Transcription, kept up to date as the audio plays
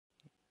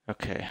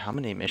Okay, how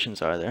many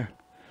missions are there?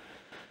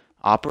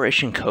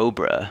 Operation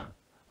Cobra. Well,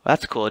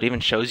 that's cool. It even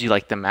shows you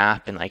like the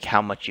map and like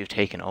how much you've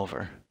taken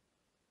over.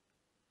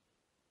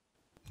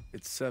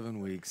 It's 7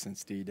 weeks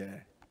since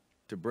D-Day.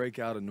 To break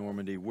out of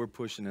Normandy, we're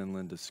pushing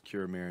inland to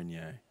secure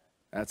Marigny.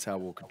 That's how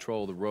we'll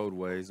control the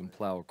roadways and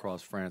plow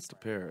across France to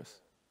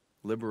Paris.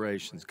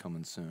 Liberation's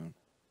coming soon.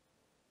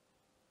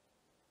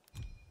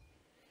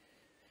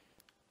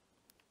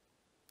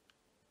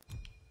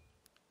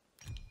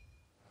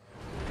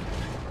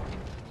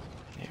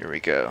 Here we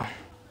go.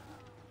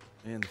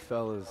 Me and the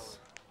fellas,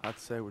 I'd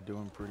say we're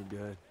doing pretty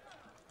good.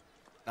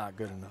 Not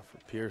good enough for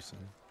Pearson,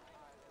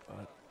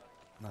 but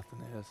nothing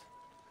is.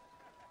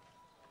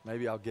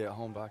 Maybe I'll get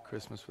home by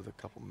Christmas with a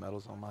couple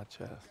medals on my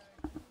chest.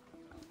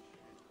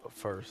 But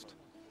first,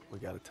 we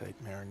gotta take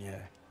Marigny.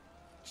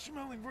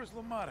 Schmeling versus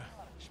LaMotta.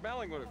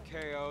 Schmeling would have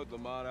KO'd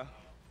LaMotta.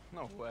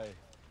 No way.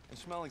 And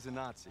Schmeling's a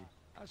Nazi.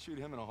 I'd shoot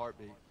him in a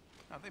heartbeat.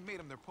 Now, they made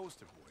him their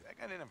poster boy. That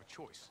guy didn't have a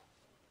choice.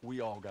 We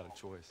all got a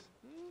choice.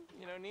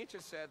 You know, Nietzsche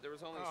said there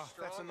was only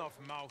strong... That's enough,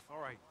 mouth. All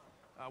right.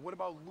 What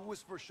about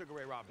Lewis versus Sugar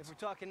Ray If Robinson?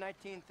 we're talking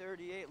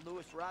 1938,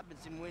 Lewis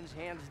Robinson wins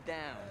hands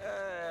down.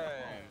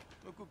 Hey.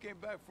 Look who came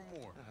back for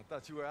more. I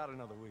thought you were out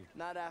another week.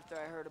 Not after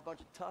I heard a bunch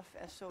of tough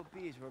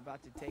SOBs were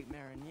about to take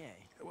Marigny.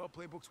 Well,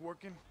 playbook's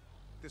working.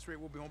 At this rate,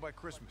 we'll be home by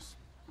Christmas.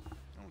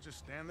 Don't just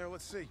stand there.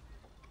 Let's see.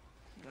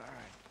 All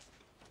right.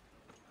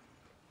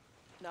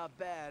 Not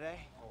bad, eh?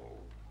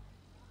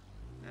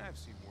 Yeah, I've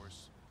seen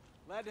worse.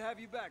 Glad to have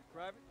you back,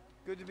 Private.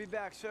 Good to be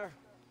back, sir.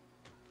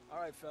 All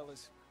right,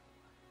 fellas.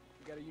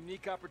 We got a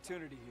unique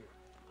opportunity here.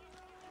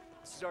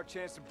 This is our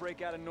chance to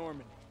break out of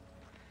Normandy.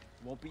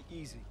 It won't be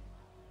easy.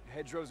 The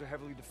hedgerows are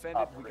heavily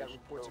defended. We got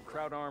reports of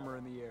crowd armor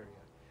in the area.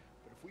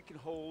 But if we can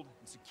hold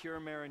and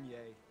secure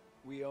Marigny,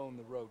 we own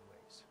the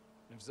roadways.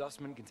 And if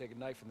Zussman can take a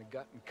knife in the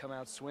gut and come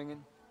out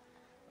swinging,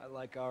 I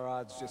like our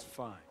odds just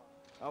fine.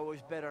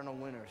 Always bet on a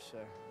winner,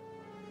 sir.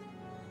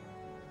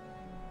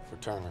 For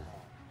Turner,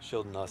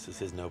 shielding us is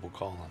his noble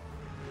calling.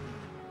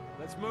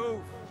 Let's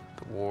move.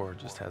 The war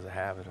just has a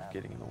habit of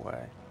getting in the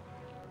way.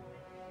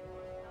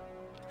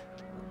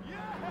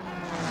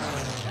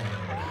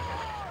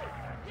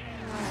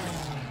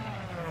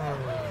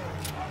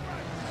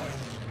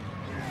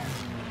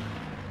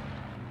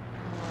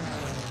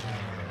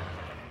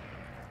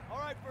 All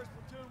right, first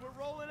platoon, we're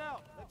rolling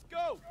out. Let's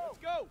go. Let's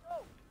go.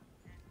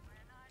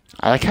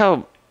 I like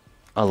how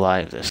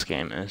alive this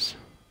game is.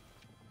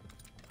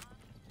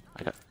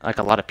 Like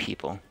a lot of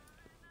people.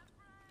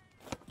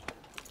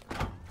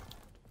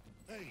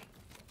 Hey.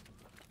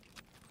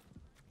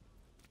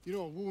 You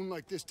know, a wound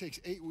like this takes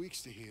 8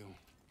 weeks to heal.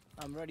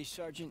 I'm ready,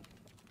 Sergeant.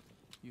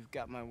 You've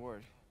got my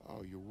word.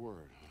 Oh, your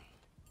word, huh?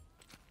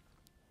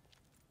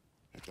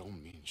 That don't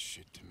mean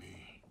shit to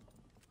me.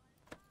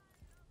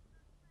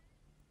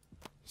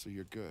 So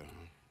you're good,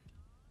 huh?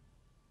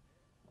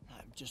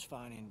 I'm just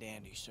fine and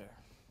dandy, sir.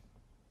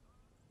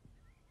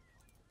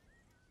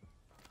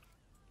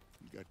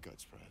 You got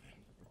guts, Private.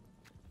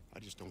 I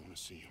just don't want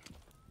to see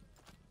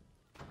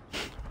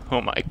them.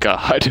 Oh my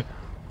god.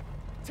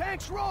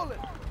 Tanks rolling.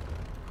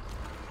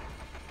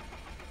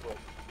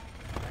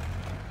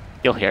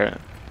 You'll hear it.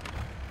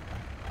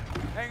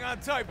 Hang on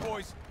tight,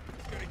 boys.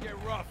 It's gonna get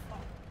rough.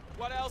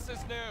 What else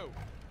is new?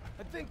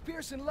 I think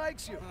Pearson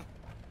likes you.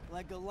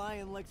 Like a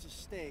lion likes a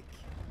steak.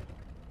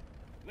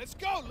 Let's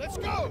go. Let's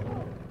go.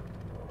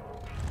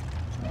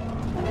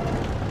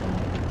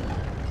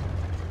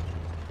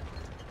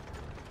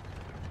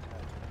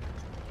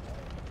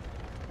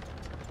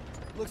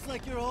 Looks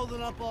like you're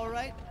holding up all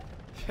right.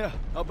 Yeah,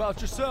 how about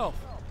yourself?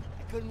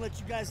 I couldn't let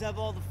you guys have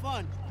all the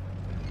fun.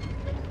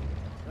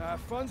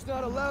 Fun's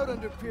not allowed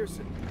under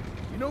Pearson.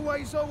 You know why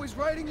he's always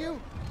writing you?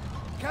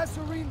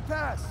 Kasserine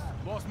Pass.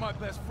 Lost my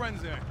best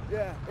friends there.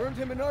 Yeah, earned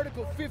him an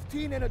Article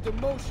 15 and a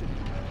demotion.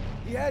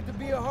 He had to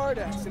be a hard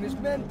ass, and his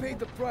men paid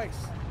the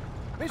price.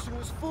 Mission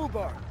was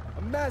FUBAR,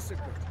 a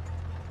massacre.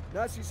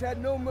 Nazis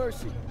had no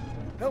mercy.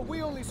 Hell,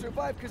 we only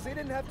survived because they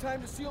didn't have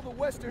time to seal the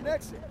western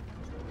exit.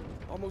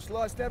 Almost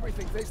lost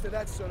everything thanks to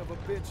that son of a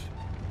bitch.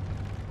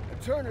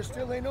 And Turner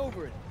still ain't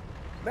over it.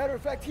 Matter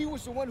of fact, he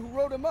was the one who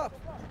wrote him up.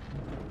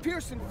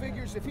 Pearson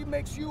figures if he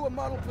makes you a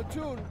model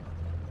platoon,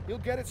 he'll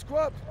get it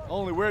scrubbed.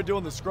 Only we're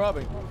doing the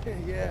scrubbing.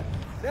 Yeah,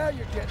 now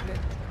you're getting it.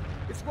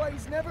 It's why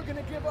he's never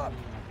gonna give up.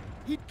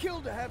 He'd kill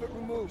to have it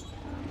removed.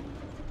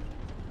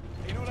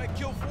 You know what I'd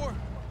kill for?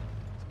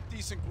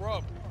 Decent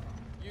grub.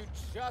 You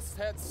just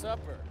had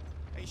supper.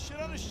 Hey, shit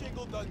on a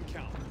shingle doesn't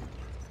count.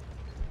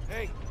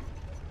 Hey,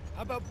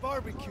 how about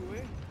barbecue,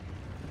 eh?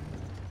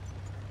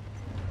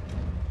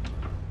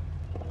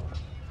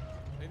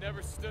 They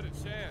never stood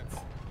a chance.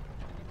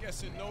 I'm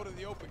guessing no to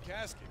the open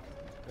casket.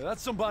 Yeah,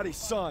 that's somebody's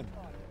son.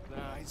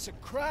 Nah, it's a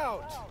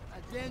crowd.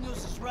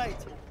 Daniels is right.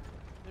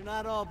 They're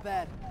not all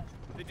bad.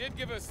 They did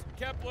give us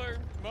Kepler,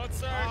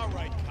 Mozart. All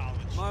right,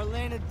 college.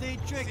 Marlena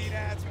Dietrich. See,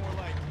 that's more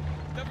like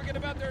Don't forget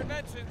about their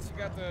inventions. You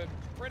got the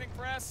printing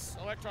press,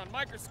 electron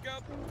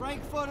microscope.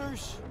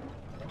 Frankfurters.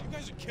 You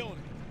guys are killing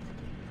me.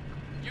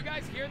 You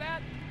guys hear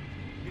that?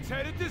 It's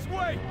headed this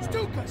way.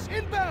 Stukas,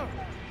 inbound!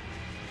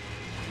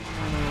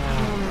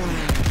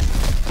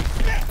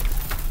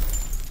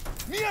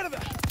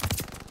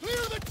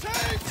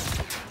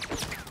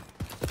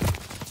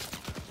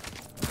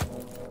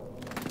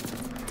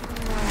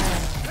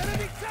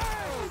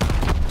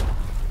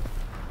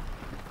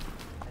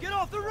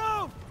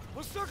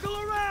 We'll circle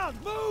around!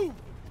 Move!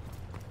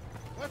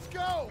 Let's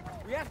go!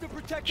 We have to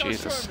protect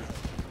Jesus. our Sherman.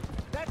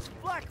 That's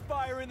flak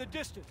fire in the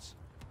distance.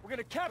 We're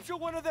gonna capture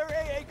one of their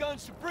AA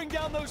guns to bring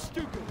down those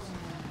Stukas.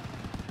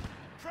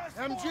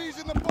 MG's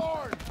in the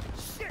barn!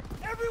 Shit!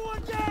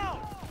 Everyone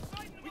down!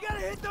 We gotta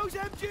hit those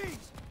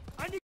MGs!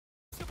 I need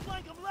to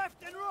flank them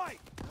left and right!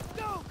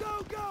 Go,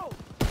 go, go!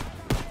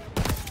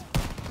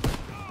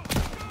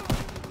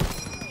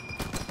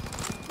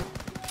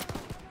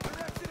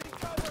 They're exiting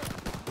cover!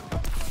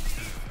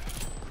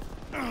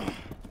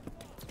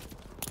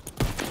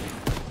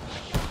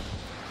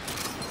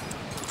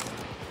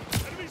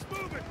 Enemy's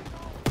moving!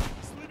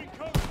 He's leaving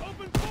cover!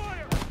 Open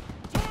fire!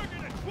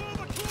 Target at 12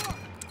 o'clock!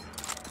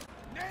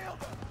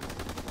 Nailed him!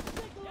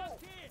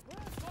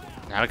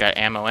 Now we got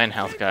ammo and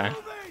health guy.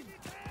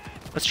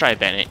 Let's try a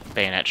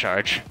bayonet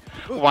charge.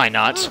 Why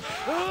not?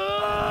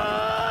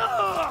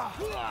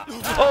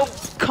 Oh,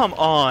 come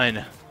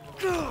on!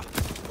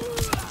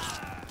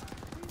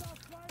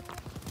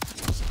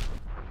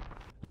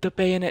 The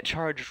bayonet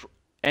charge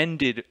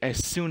ended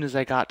as soon as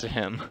I got to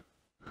him.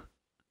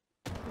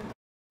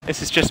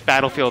 This is just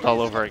Battlefield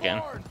all over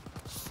again.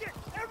 Shit!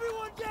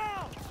 Everyone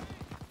down!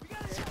 We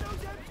gotta hit those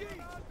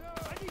MGs!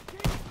 I need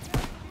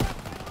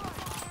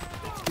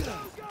Go, go,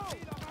 go!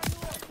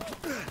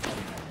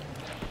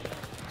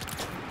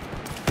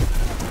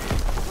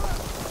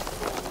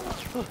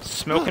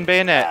 Smoke and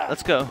bayonet.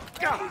 Let's go.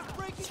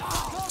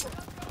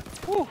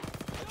 Woo.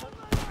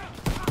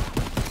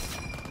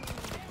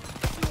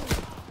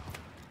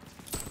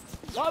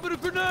 Lobbing a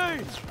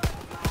grenade!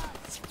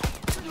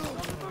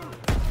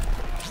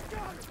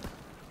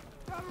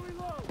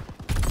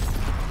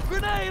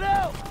 Grenade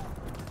out!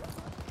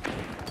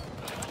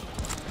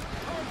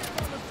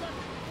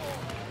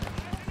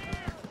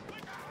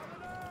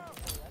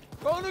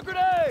 Throwing a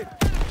grenade!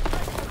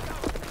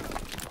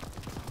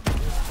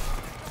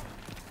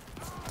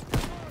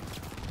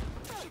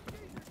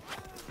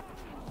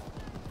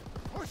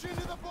 Push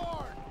into the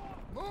barn!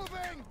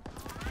 Moving!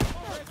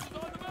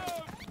 On the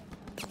move!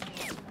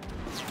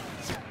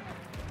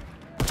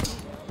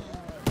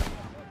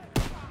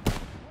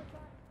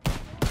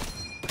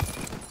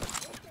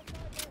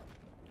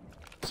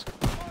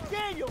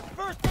 Daniel,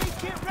 first aid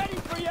kit ready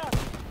for you!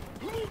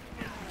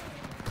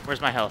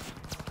 Where's my health?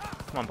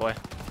 Come on, boy.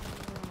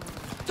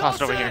 Toss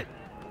it over here.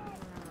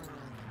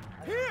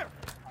 Here!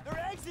 They're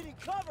exiting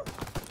cover!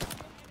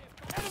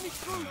 Enemy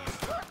troops!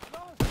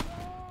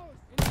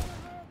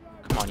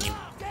 Come on, you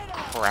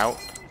kraut.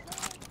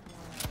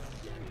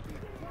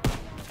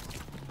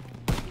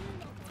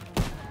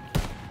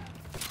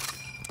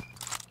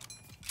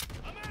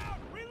 I'm out!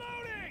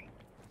 Reloading!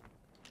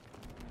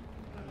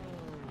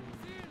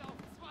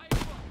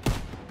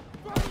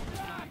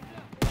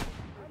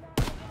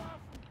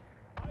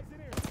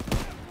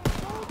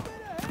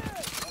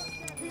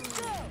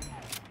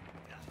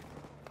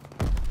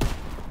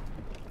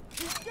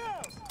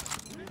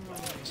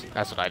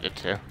 That's what I did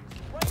too.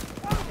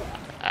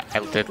 I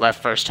did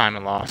left first time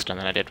and lost, and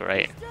then I did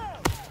right.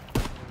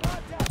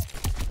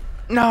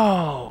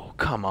 No!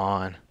 Come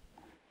on.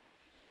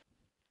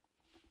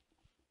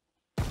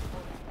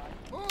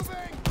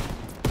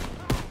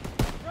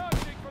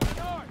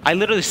 I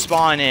literally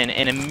spawn in,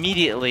 and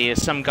immediately,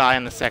 as some guy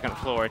on the second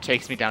floor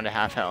takes me down to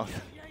half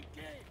health.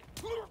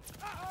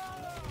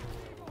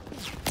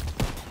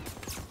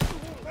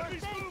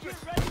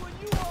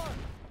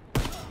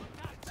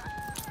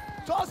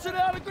 Tossing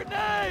out a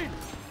grenade!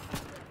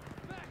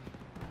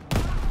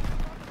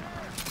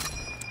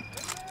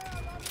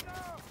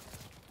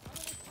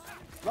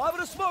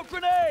 Lobbing a smoke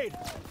grenade!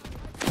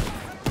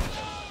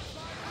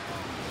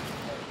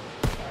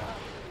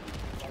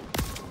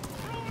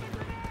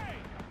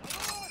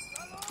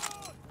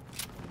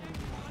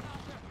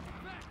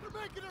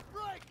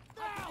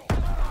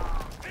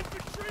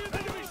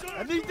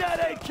 I need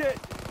that aid kit!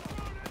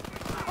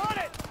 On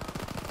it!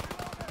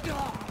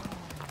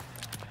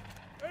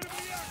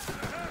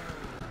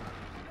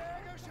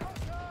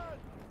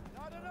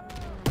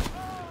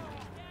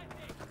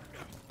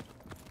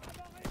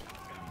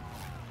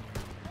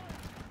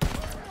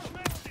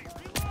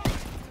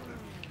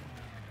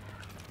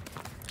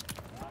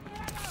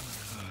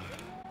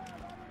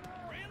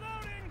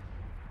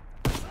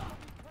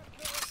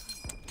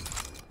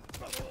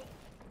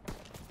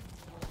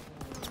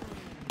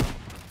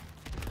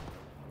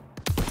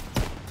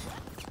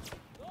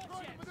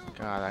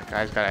 God, that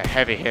guy's got a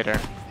heavy hitter.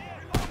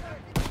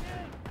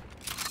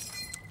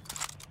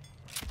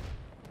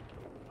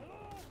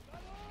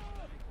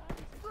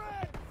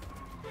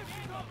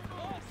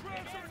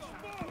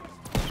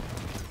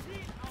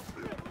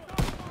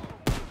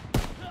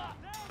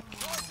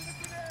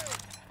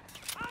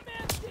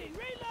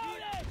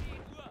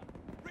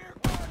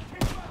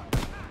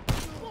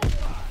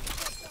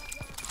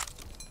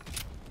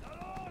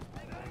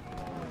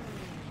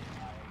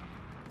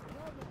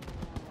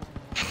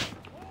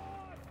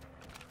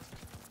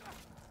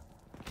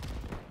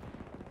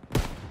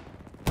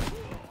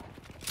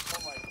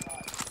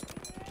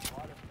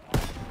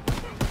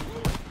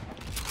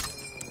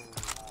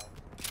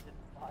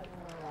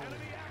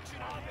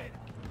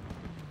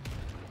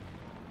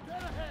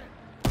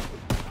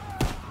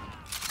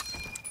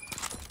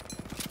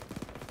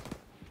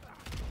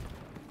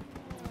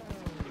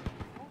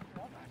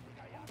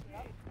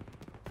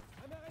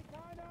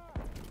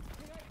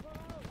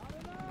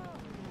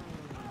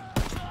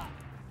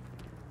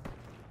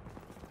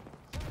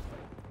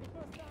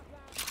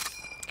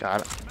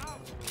 Got it.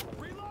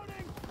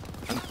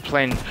 I'm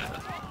playing.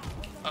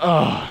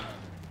 Oh.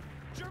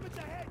 Germans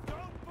ahead.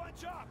 Don't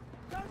bunch up.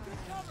 Don't get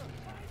cover.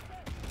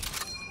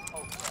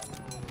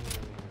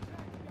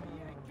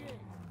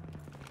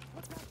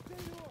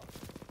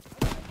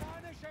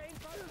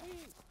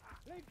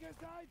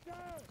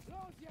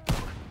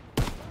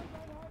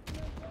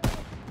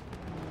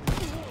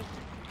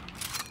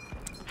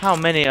 How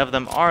many of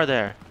them are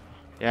there?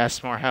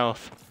 Yes, more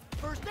health.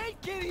 First aid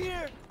kit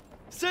here!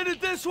 Send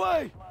it this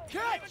way!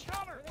 Catch!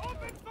 Cover.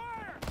 Open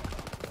fire.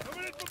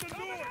 Coming in from the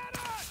north.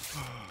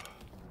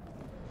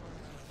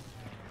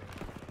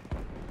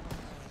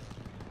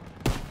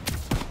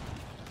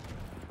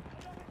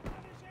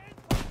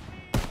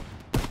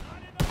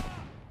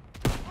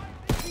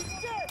 He's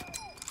dead!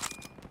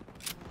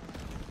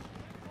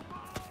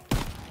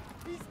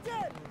 He's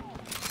dead!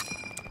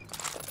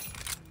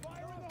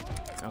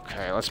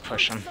 Okay, let's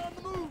push him. On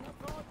the move!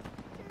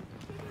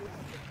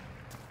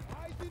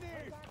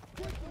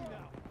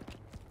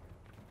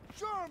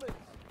 Germans!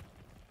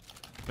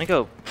 Let me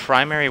go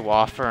primary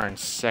Waffer and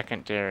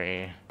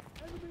secondary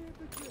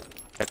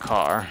the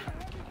car.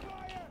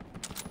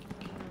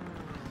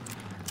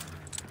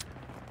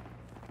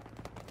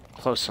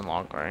 Close and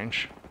long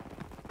range.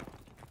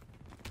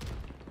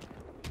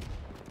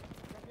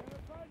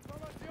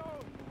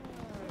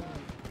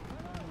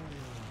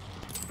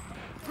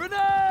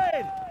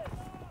 Grenade!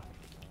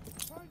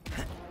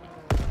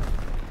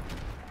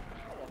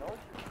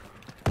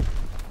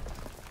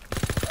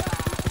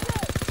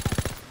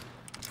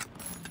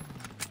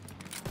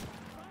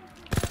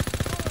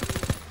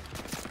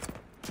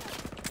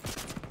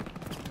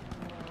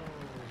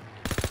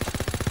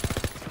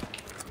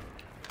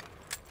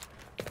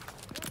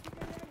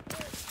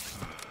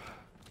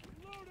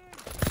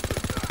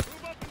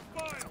 Move up and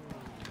fire.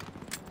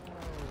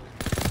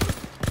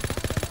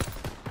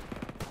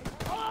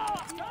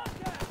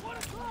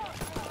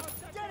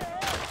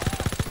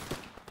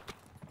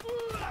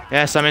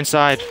 Yes, I'm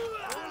inside.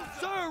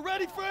 Sir,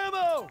 ready for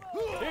ammo!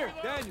 Here,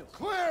 Daniel.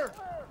 Clear.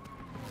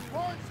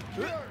 Launch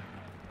secure.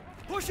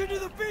 Push into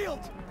the field!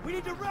 We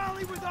need to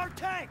rally with our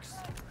tanks!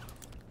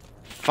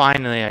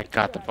 Finally, I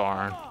got the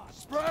barn.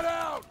 Spread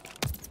out.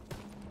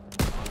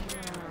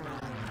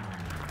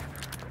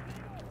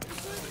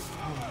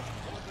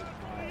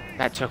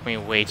 That took me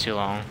way too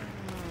long.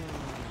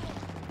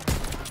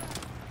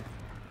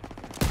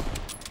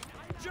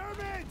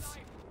 Germans.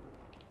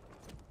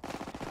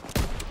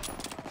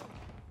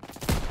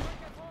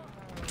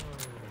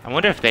 I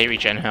wonder if they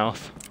regen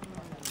health.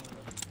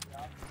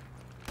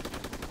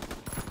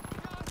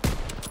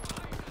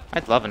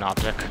 I'd love an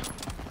optic.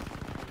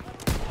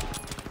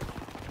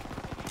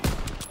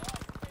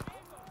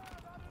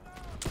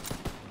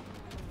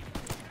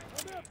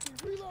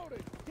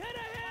 Reloading. Get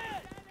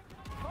ahead!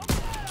 Come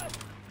on!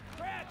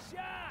 Crack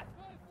shot!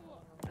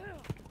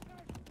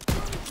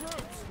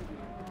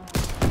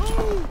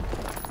 Move!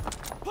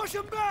 Push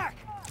him back!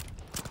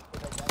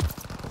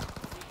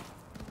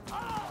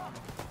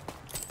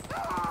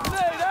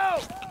 Grenade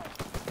out!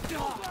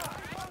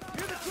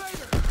 Hear the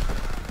traitor.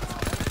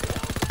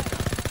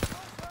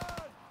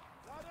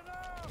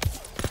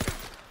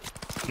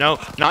 No,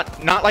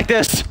 not like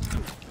this.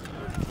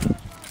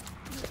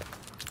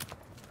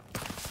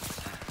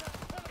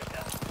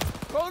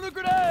 Throw the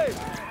grenade!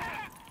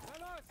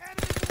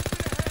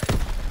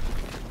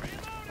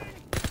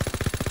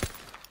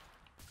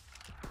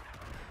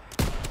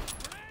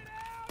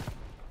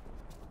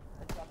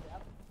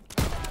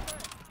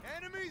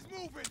 Enemies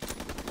moving.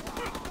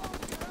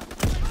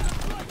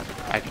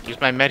 I could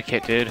use my med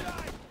kit, dude.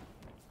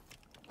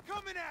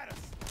 Coming at us.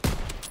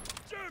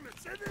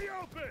 Germans in the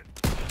open.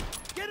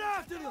 Get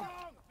after them!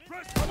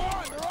 Press. Come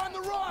on, they're on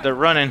the run. They're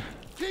running.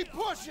 Keep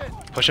pushing.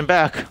 Pushing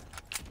back.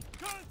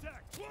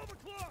 Contact. 12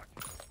 o'clock.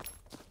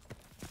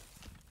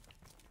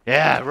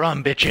 Yeah,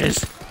 run,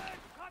 bitches.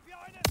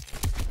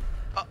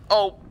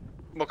 Oh,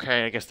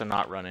 okay, I guess they're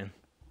not running.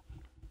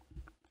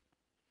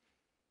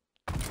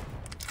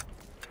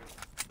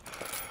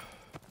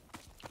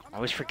 I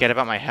always forget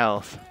about my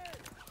health.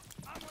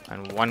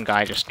 And one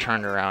guy just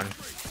turned around and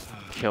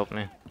killed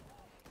me.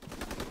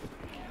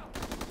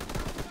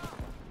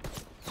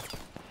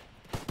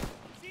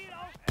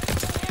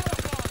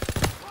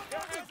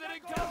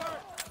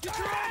 Get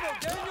your ammo,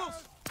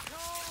 Daniels!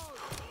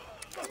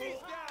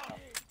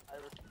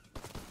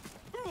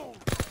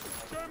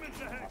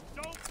 Germans ahead.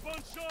 Don't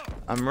bunch up.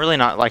 I'm really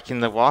not liking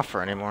the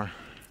Waffer anymore.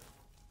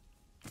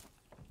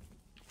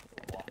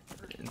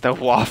 The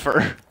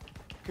Waffer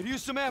Could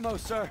use some ammo,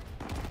 sir.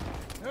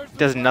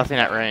 does nothing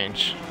at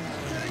range.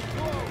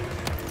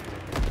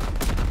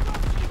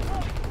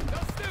 Those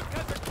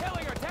Stukas are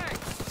killing our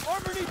tanks!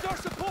 Armor needs our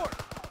support!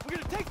 We're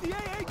gonna take the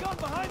AA gun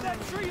behind that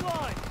tree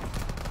line!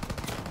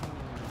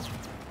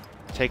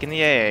 Taking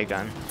the AA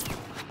gun.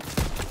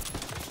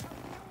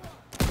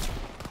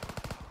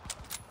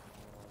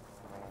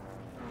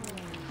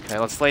 Okay,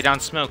 let's lay down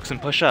smokes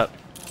and push up.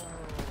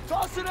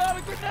 Toss it out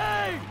a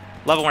grenade!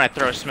 Love it when I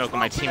throw a smoke and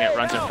my teammate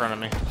runs in front of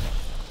me.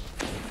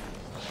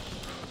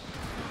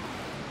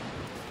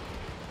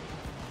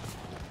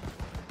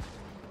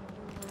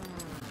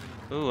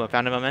 Ooh, I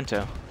found a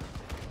memento.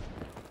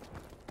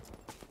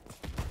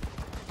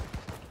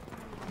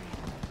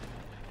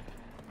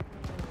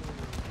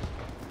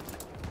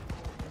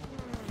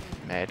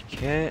 Med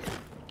kit.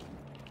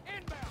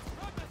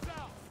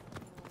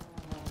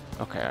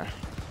 Okay.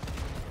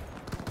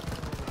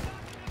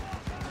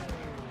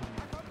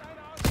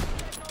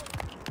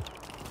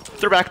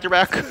 They're back, they're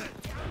back.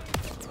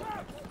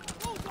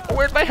 Oh,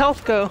 where'd my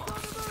health go?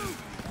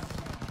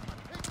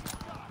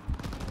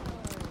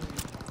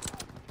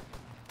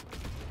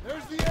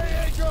 There's the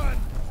AA gun.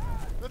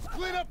 Let's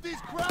clean up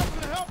these crowds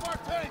and help our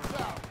tanks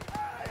out.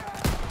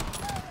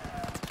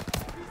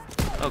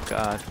 Oh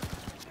god.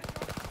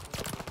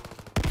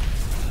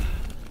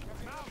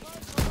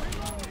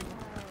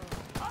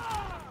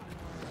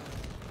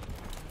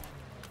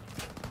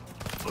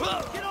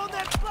 Get on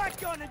that flak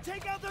gun and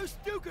take out those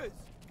Stukas!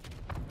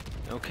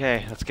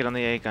 Okay, let's get on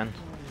the A gun.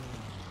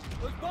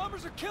 Those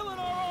bombers are killing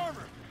our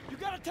armor! You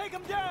gotta take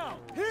them down!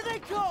 Here they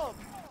come!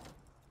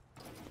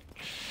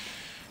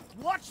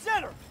 Watch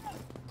center!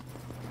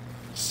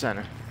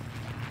 Center.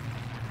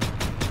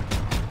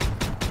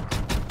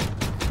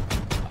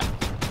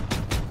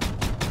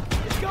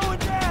 It's going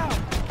down!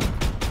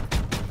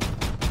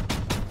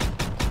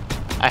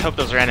 I hope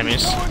those are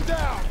enemies. Going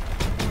down.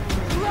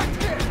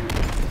 Direct hit!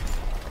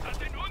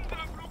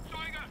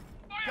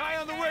 Guy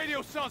on the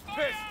radio sounds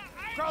pissed.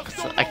 Crowds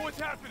don't I- know what's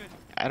happening.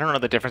 I don't know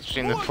the difference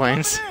between the More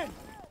planes. coming in.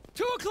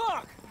 2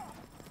 o'clock!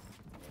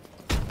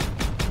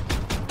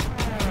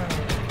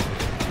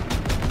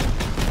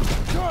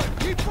 Good.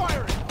 Keep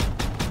firing.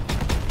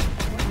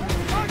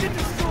 Target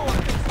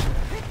destroyed!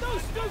 Hit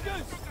those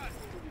Stukas!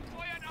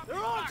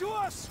 They're on to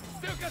us!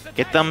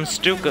 Get them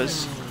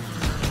Stukas.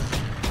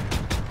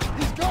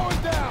 He's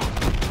going down.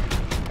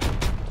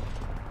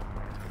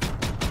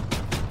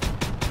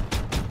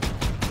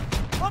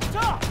 Up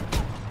top!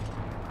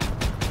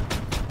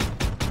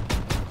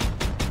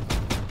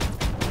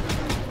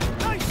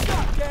 Nice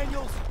shot,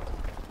 Daniels!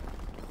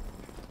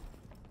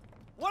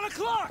 1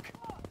 o'clock!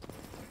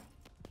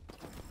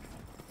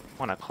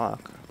 1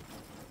 o'clock.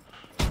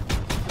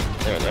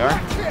 There they are.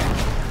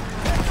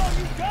 That's all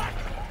you got?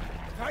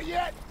 Not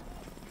yet.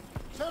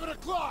 7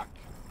 o'clock.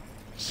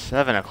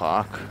 7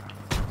 o'clock.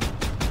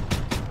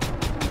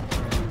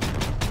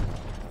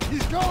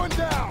 He's going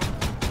down.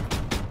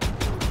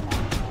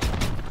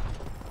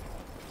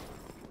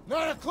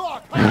 9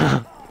 o'clock.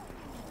 There's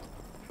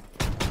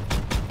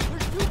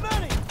too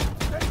many!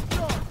 Stay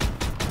strong.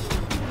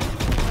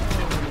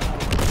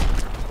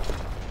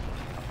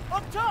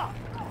 Up top!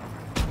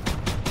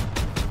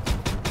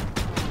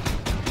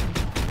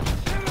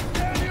 Get him,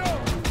 Daniel.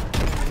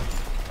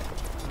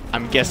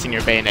 I'm guessing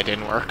your bayonet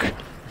didn't work.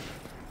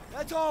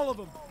 That's all of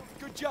them.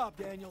 Good job,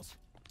 Daniels.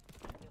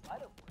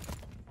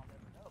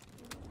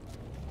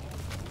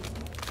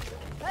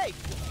 Hey,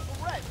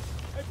 Perez.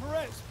 Hey,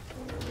 Perez.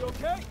 You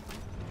okay?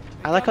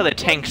 I like how the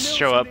tanks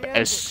show up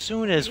as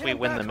soon as we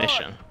win the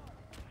mission.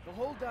 The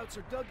holdouts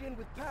are dug in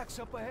with packs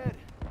up ahead.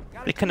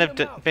 Gotta They couldn't clean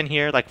 'em have out. been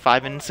here like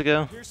 5 minutes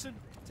ago. Pearson,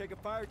 take a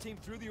fire team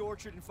through the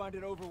orchard and find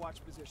an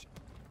overwatch position.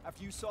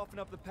 After you soften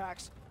up the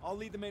packs, I'll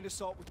lead the main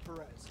assault with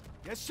Perez.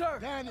 Yes, sir.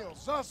 Daniel,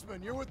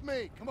 Sussman, you're with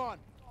me. Come on.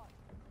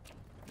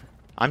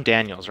 I'm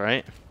Daniels,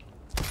 right?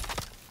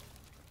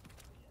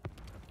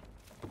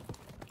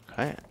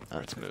 Okay,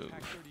 let's move.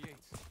 Pack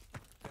 38s.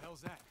 The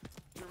hell's that?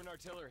 German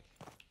artillery.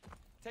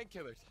 Tank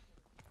killers.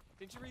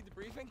 Didn't you read the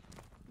briefing?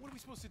 What are we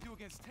supposed to do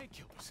against tank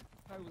killers?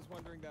 I was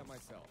wondering that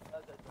myself.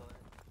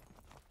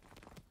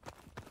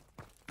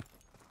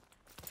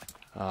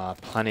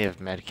 Plenty of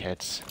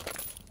medkits.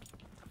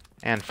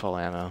 And full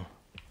ammo.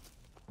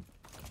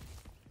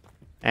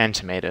 And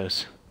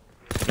tomatoes.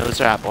 No, those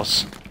are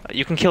apples.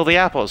 You can kill the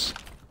apples!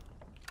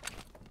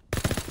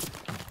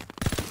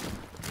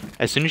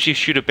 As soon as you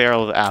shoot a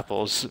barrel of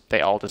apples,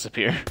 they all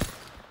disappear.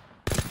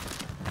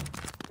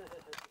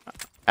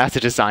 That's a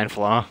design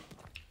flaw.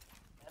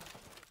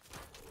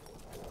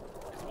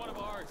 It's one of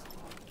ours.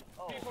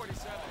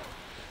 P-47.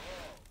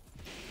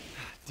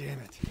 Damn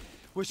it.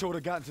 Wish I would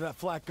have gotten to that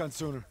flak gun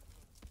sooner.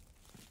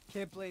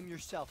 Can't blame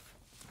yourself.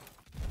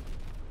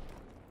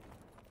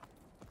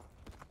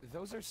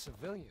 Those are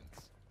civilians.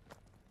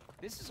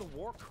 This is a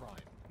war crime.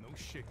 No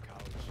shit,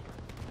 college.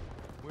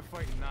 We're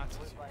fighting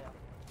Nazis.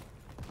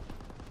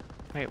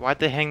 Wait, why'd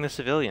they hang the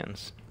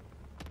civilians?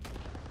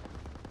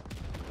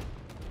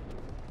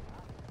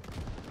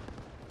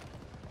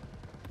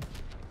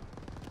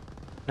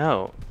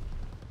 No.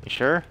 You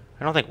sure?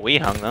 I don't think we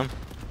hung them.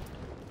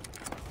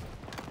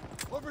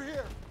 Over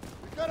here.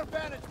 We got a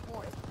vantage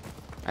point.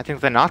 I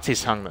think the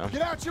Nazis hung them.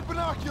 Get out your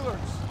binoculars.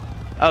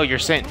 Oh, you're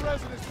saying...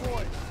 Perez and his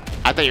boys.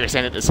 I thought you were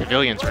saying that the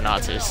civilians were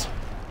Nazis.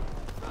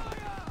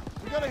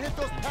 We gotta hit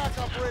those pack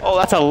operators. Oh,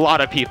 that's a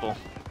lot of people.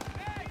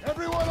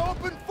 Everyone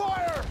open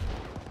fire!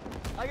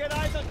 I got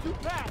eyes on 2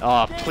 packs.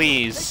 Oh, Daniels,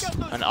 please. take out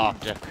those An two.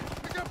 optic.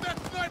 Pick up that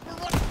sniper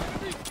running.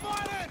 Enemy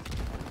spotted!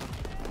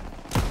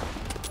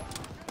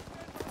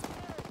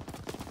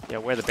 Yeah,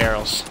 where are the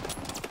barrels?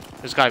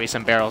 There's gotta be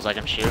some barrels I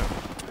can shoot.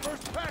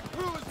 First pack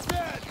crew is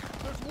dead.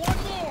 There's one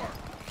more.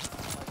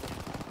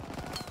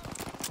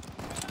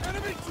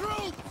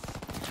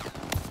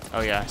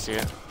 Oh yeah, I see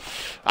it.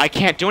 I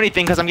can't do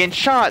anything because I'm getting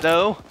shot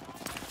though.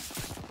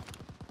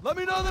 Let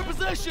me know their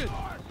position.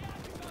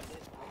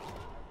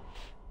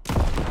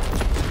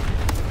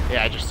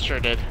 Yeah, I just sure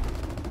did.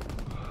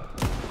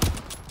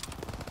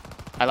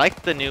 I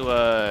like the new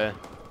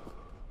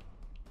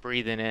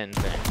breathing in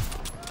thing.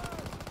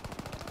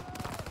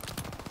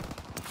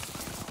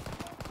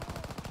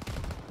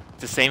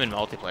 It's the same in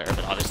multiplayer,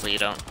 but obviously you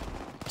don't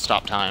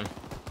stop time.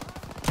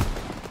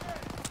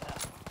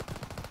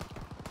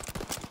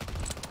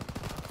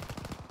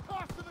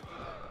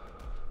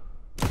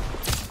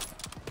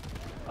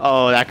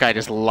 Oh, that guy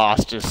just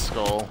lost his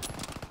skull.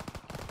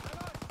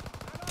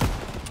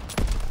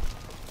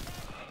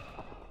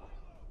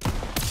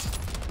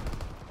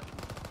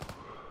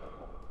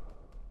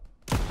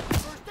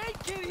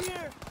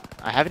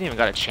 I haven't even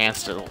got a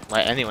chance to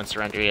let anyone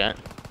surrender yet.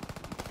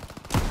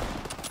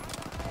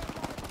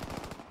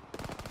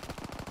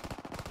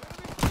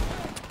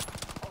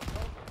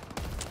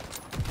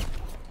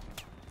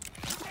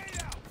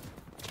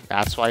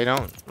 That's why you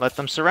don't let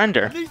them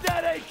surrender. Need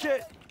that A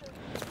kit.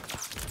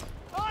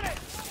 On it.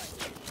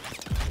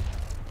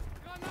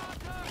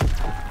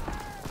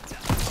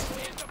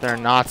 They're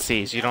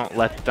Nazis. You don't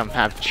let them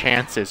have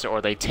chances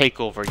or they take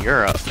over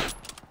Europe.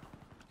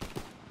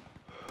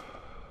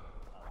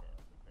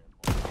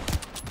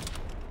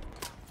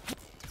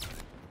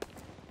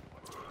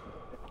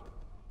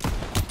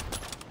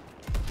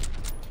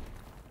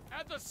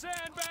 At the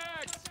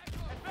sandbags!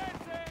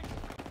 Advancing!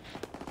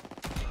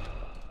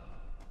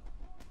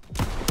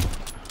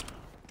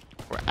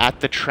 We're at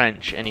the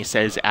trench and he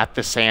says at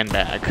the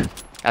sandbag.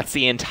 That's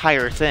the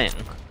entire thing.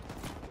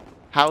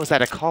 How is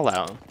that a call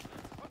out?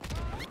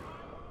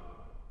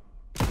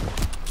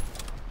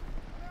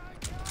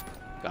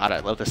 God, I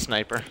love the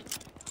sniper.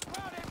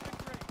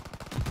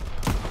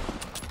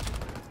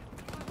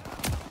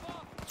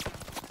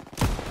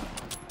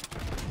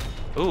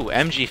 Ooh,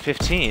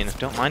 MG15.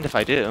 Don't mind if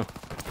I do.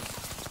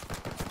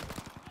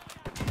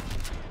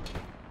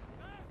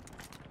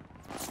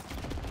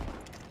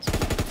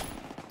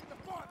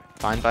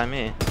 Fine by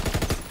me.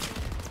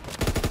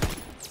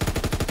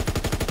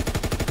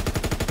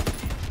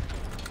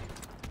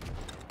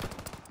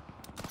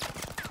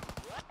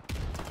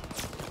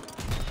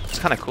 It's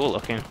kind of cool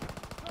looking.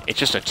 It's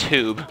just a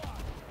tube.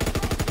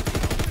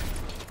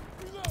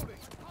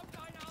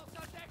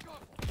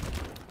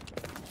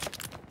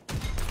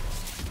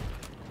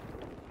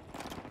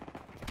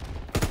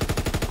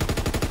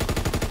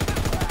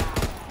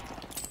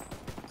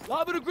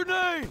 Lobbing a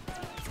grenade.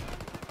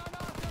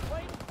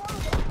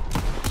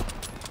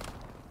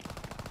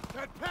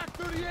 That Pac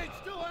 38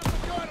 still has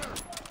the gunner!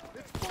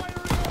 It's firing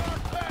on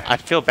our tank! I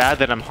feel bad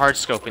that I'm hard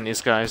scoping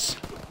these guys.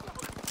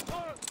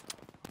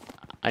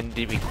 I need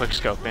to be quick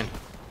scoping.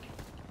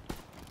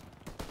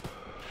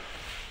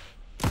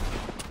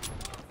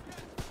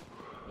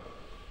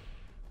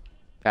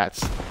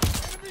 That's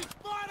Enemy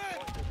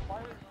spotted!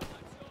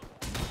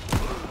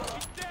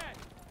 He's dead!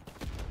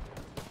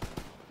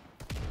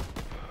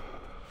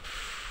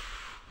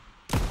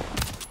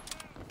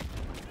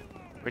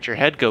 where'd your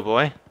head go,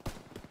 boy?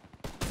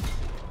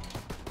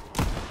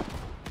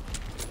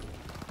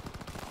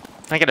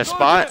 Can I get a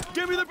spot?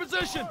 Give me the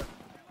position.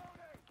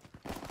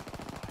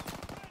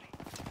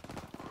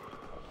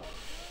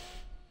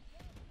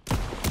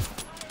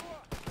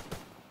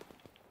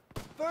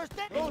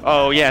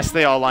 Oh yes,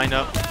 they all line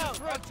up.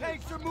 Our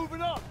tanks are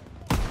moving up.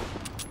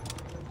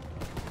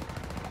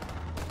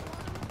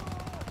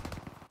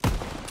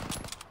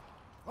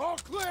 All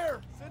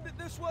clear! Send it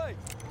this way.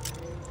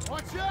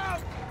 Watch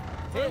out!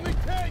 Friendly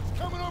tanks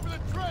coming over the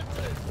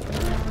trenches!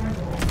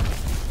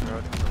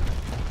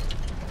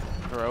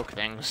 Heroic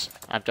things.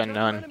 I've done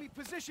Another none. enemy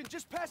position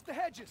just past the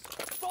hedges.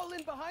 Fall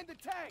in behind the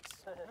tanks.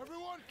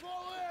 Everyone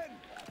fall in!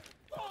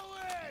 Fall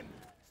in!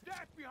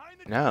 Stack behind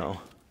the No.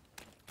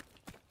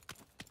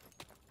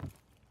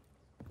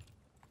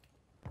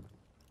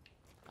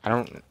 I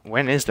don't.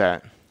 When is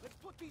that? Let's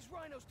put these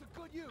rhinos to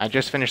good use. I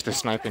just finished the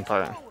sniping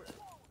part.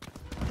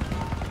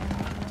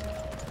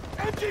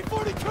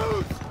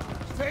 MG-42s!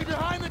 Stay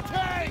behind the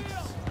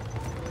tanks!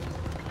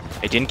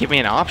 It didn't give me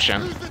an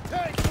option. Use the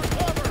tanks for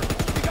cover!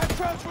 We got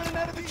Trouts running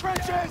out of the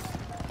trenches.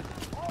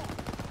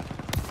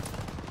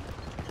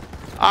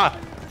 Ah!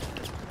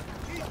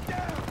 He's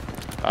down!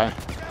 Bye.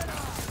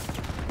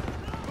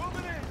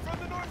 Moving in from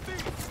the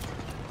northeast!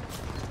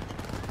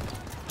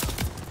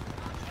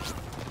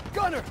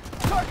 Gunner,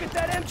 target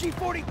that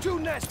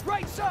MG-42 nest,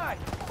 right side.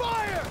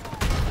 Fire!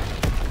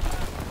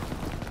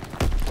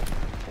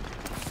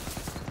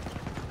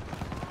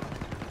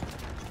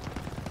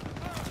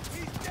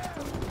 He's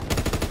down!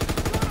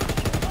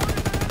 Target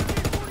that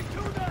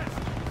MG-42 nest!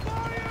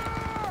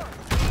 Fire!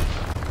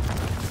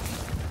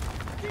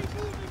 Keep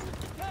moving with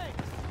the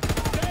tanks!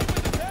 Stay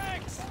with the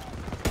tanks!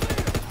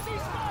 Clear!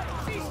 Cease fire!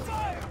 Cease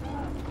fire!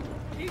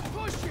 Keep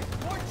pushing!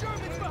 More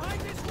Germans behind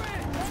this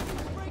ridge!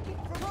 Enemies breaking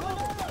from below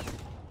us!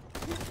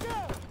 He's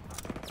down!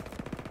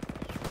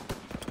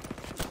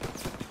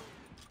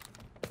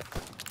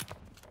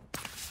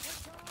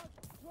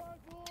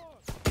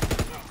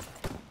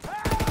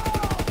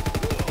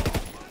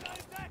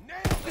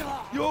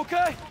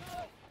 okay?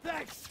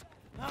 Thanks.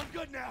 I'm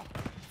good now.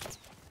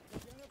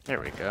 There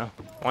we go.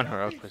 One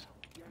heroic was.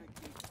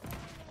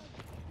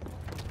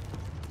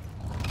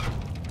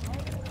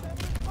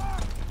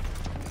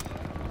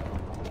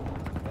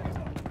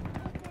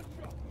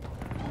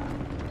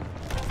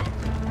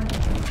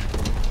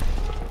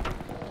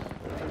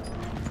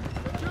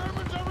 The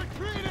Germans are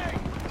retreating!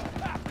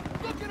 Ah,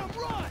 look at them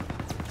run!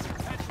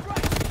 That's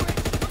right,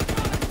 Briggs!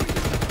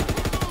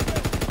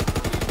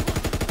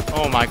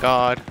 Oh my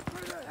god.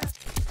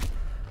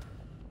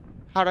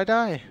 How'd I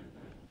die?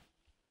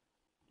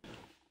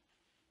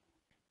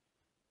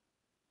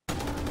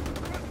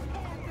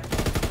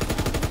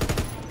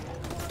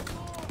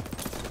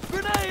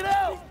 Grenade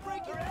out!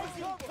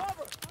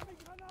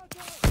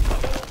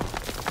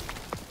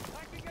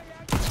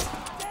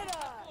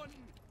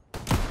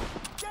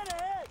 Get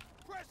ahead!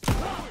 Press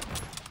forward!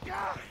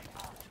 God,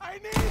 I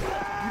need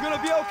help! You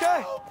gonna be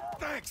okay?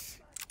 Thanks.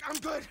 I'm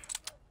good.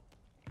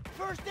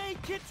 First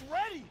aid kit's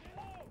ready!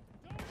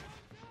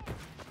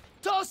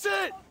 Toss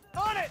it!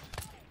 On it!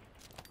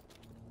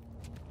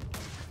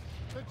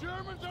 The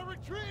Germans are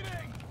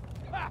retreating!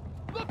 Ha!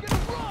 Look at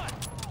them run!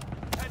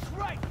 That's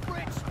right,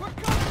 Briggs! We're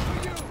coming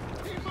for you!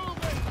 Keep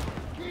moving!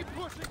 Keep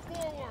pushing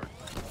forward!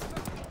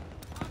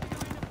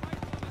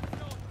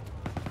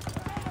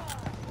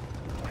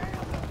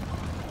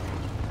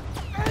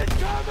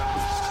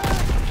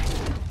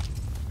 Incoming!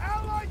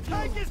 Allied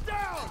tank is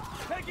down!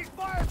 Taking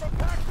fire from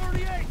Pack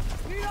 38!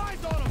 Need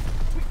eyes on them!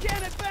 We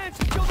can't advance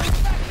until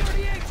those Pack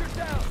 38s are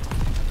down!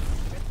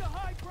 Get the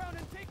high ground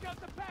and take out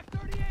the Pack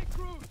 38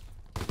 crews!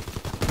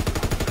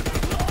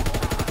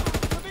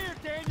 Come here,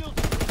 Daniels!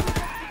 Move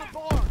up to the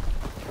barn!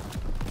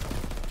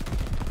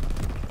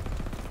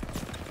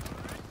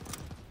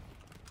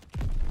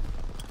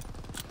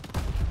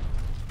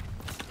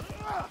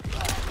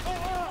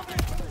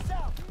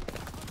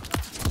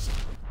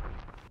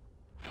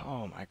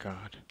 Oh my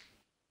god.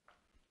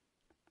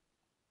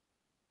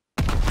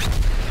 Come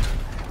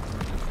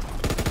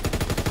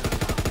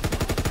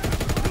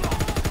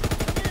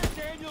here,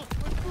 Daniels!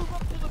 Let's move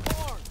up to the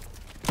barn!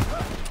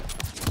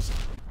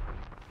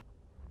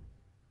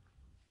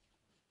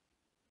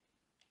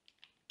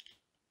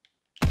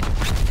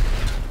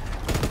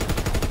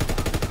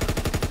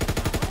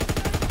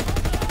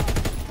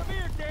 Come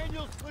here,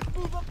 Daniels! Let's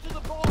move up to the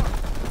barn!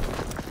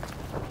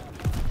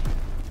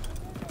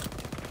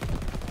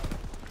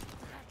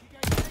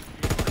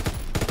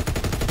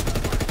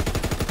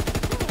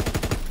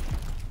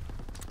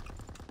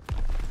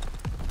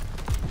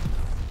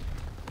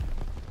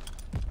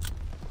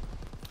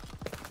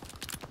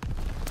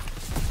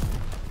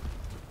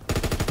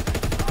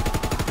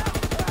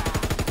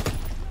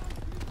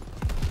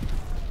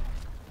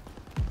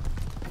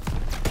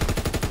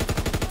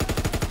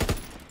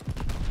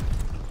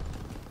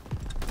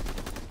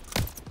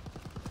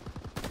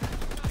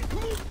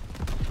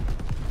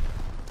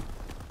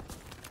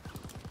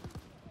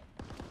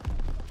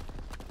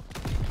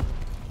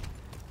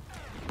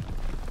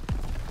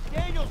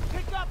 Daniels,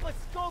 pick up a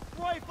scope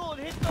rifle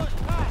and hit those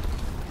packs!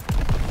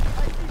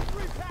 I see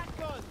 3 pack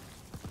guns!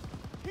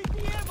 Hit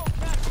the ammo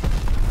pack!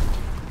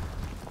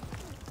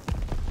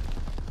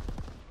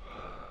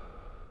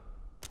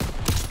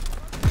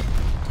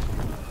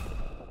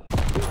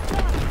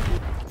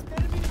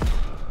 Enemy!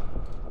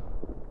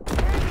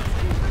 Daniels,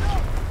 keep it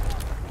up!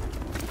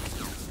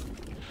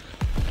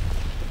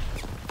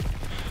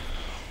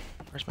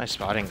 Where's my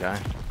spotting guy?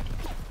 Hit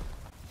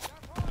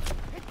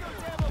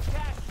those ammo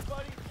caches,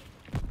 buddy!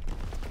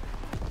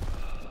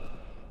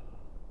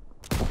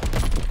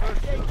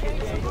 First aid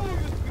tanks are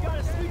moving! We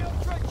gotta speed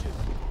up trenches!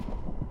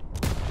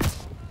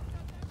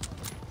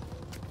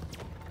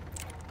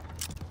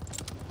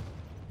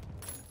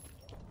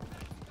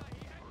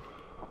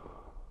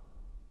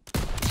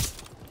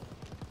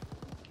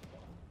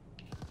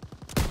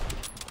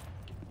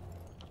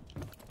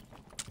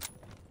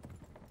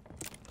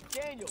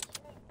 Daniels,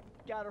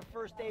 got her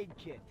first aid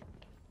kit.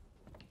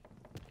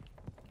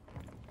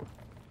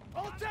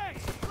 All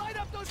tanks, light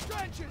up those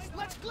trenches!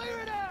 Let's clear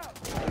it out!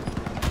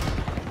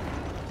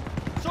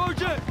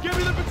 Sergeant, give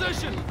me the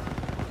position!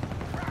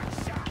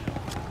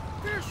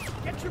 Pierce,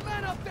 get your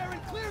men up there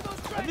and clear those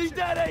trenches! I need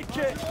that aid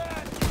kit!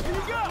 Here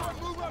you go!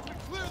 Move up and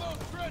clear those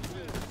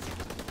trenches!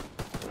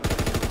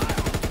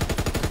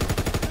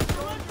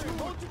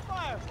 Surrender! Hold your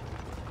fire!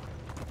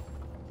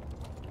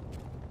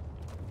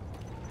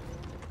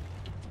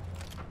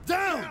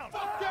 Down! Down!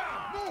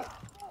 Move!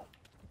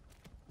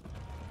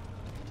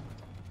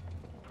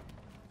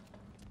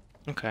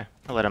 Okay,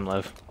 I'll let him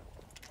live.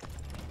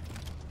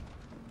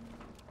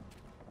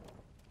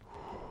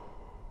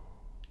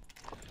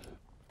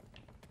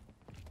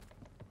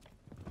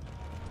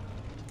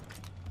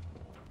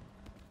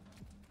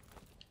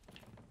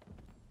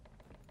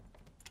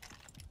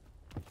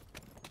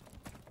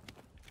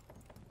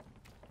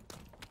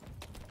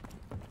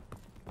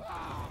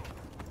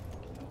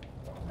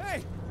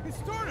 Hey, it's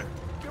Turner!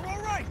 You're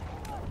all right!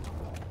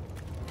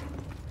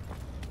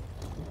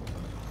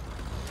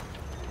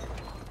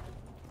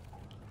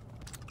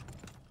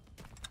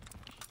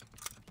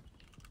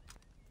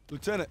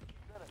 Lieutenant.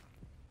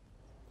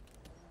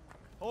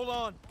 Hold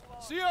on.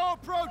 CO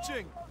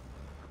approaching!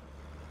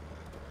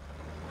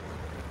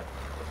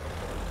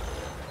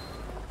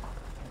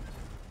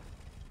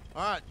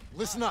 All right,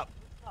 listen up.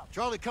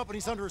 Charlie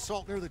Company's under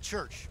assault near the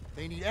church.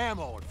 They need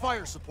ammo and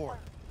fire support.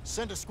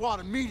 Send a squad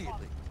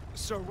immediately.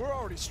 Sir, we're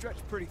already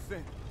stretched pretty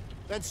thin.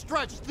 Then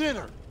stretch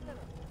thinner.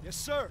 Yes,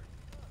 sir.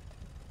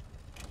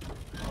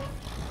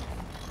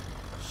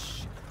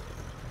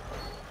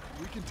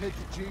 We can take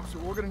the jeep, so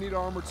we're gonna need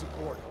armored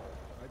support.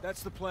 All right,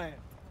 that's the plan.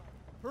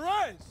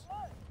 Perez!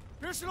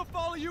 Pearson will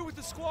follow you with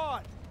the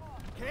squad.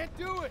 Can't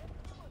do it.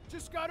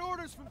 Just got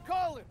orders from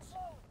Collins.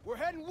 We're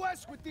heading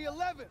west with the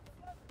 11th.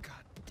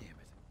 God damn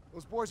it.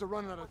 Those boys are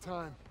running out of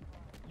time.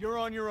 You're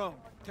on your own.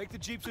 Take the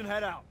jeeps and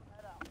head out.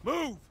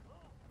 Move!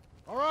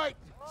 All right,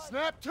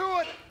 snap to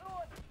it.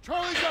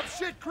 Charlie's up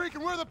shit creek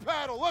and we're the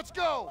paddle. Let's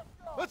go!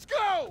 Let's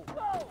go!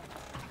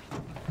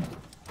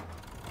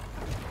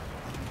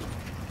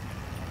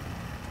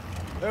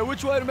 Hey,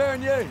 which way to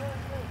Marigny?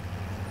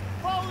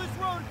 Follow this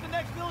road to the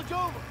next village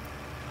over.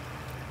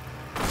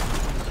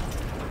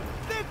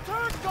 Big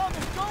turn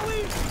coming, go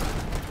east!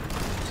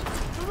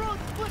 The road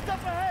splits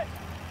up ahead.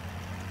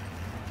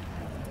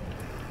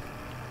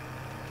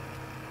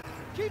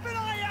 Keep an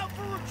eye out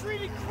for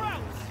retreating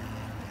Krauts.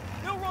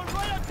 They'll run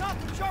right on top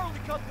of Charlie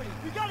Company.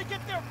 We gotta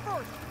get there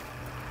first.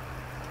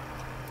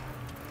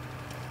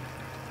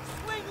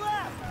 Swing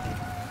left.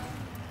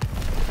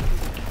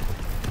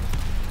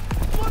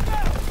 Look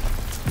out!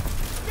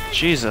 Stay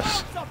Jesus.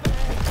 Krauts up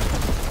ahead.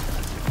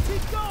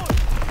 Keep going.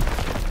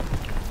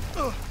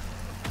 Go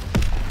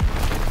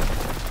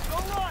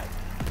right.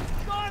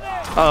 Gone in.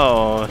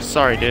 Oh,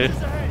 sorry, dude.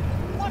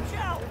 Watch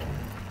out!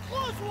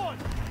 Close one!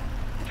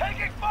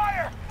 Taking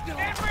fire! Need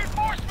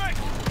reinforcements!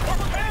 We're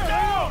pinned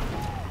down!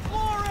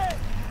 Floor it!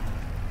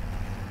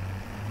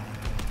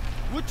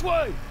 Which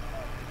way?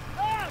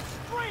 Ah,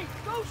 straight!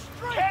 Go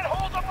straight! Can't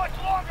hold them much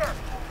longer!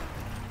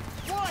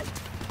 What?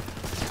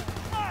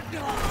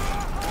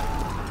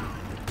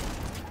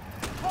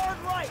 Hard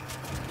right!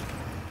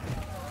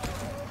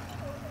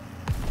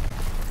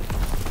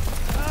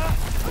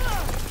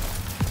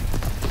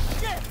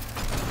 Shit!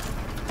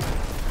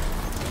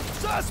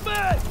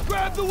 Suspect!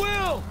 Grab the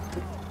wheel!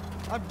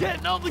 I'm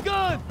getting on the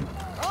gun!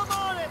 I'm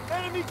on it!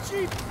 Enemy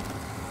jeep!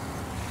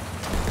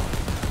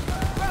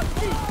 Grab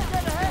jeep!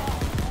 Get ahead!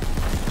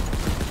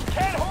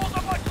 Can't hold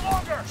them much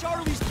longer!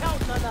 Charlie's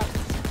counting on us!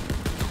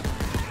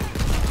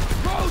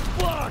 Road's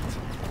blocked!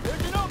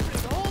 There's an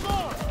opening! Hold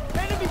on!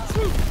 Enemy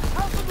troops!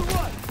 Out on the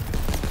right!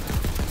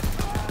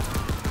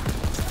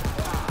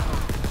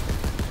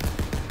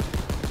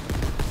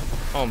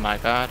 Oh my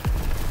god.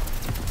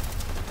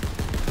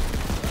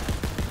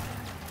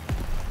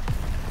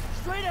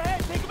 Straight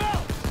ahead! Take him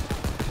out!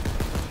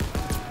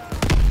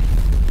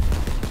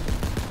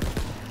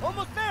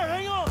 Almost there!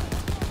 Hang on!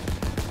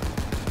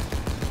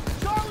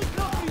 Charlie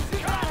Company's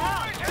in that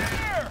house!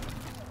 Here!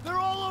 They're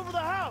all over the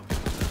house!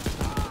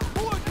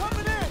 Boy,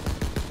 coming in!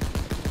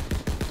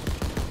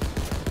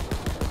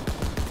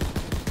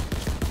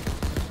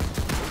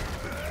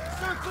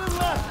 Circle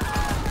left!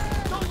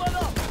 Don't let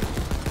up!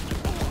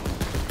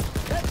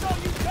 That's all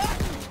you got?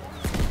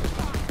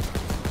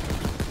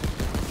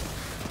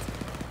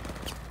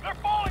 They're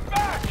falling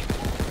back!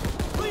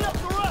 Clean up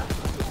the rest!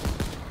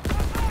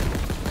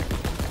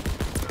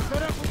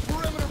 Set up a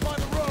perimeter by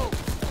the road.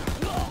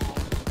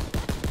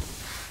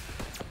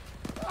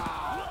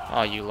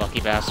 Oh, you lucky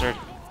bastard.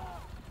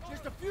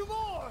 Just a few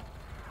more!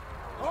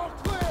 All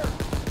clear.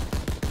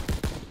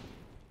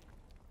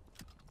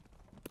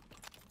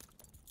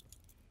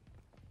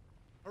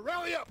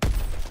 Rally up.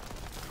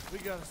 We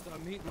gotta stop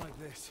meeting like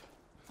this.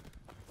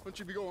 Why don't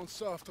you be going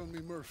soft on me,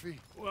 Murphy?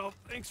 Well,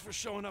 thanks for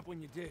showing up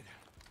when you did.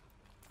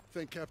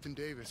 Thank Captain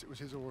Davis. It was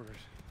his orders.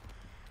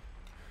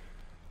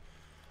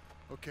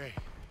 Okay.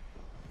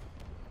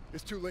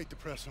 It's too late to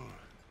press on.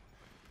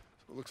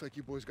 So it looks like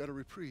you boys got a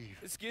reprieve.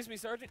 Excuse me,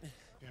 Sergeant.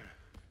 Yeah.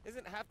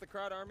 Isn't half the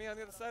crowd army on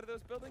the other side of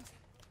those buildings?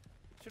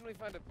 Shouldn't we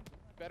find a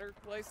better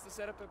place to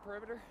set up a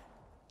perimeter?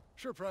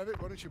 Sure,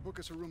 Private. Why don't you book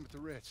us a room at the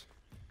Ritz?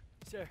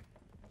 Sir.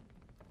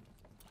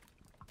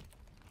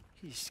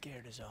 He's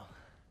scared as all.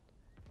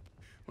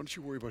 Why don't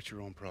you worry about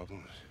your own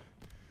problems?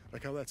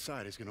 Like how that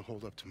side is gonna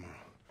hold up tomorrow.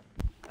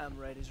 I'm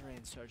right as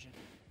rain, Sergeant.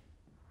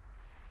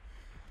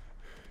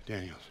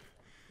 Daniels,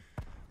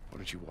 why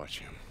don't you watch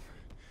him?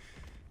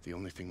 The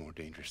only thing more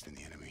dangerous than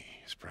the enemy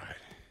is pride.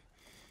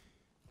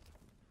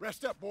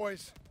 Rest up,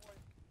 boys.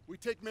 We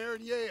take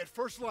Marigny at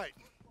first light.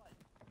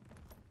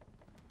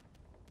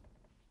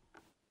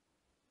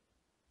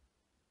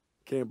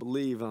 Can't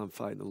believe I'm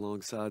fighting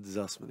alongside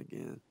Zussman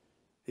again.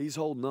 He's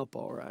holding up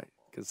all right,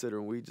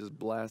 considering we just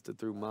blasted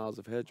through miles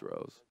of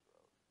hedgerows.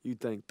 You'd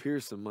think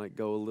Pearson might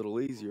go a little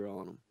easier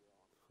on him.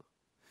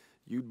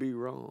 You'd be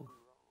wrong.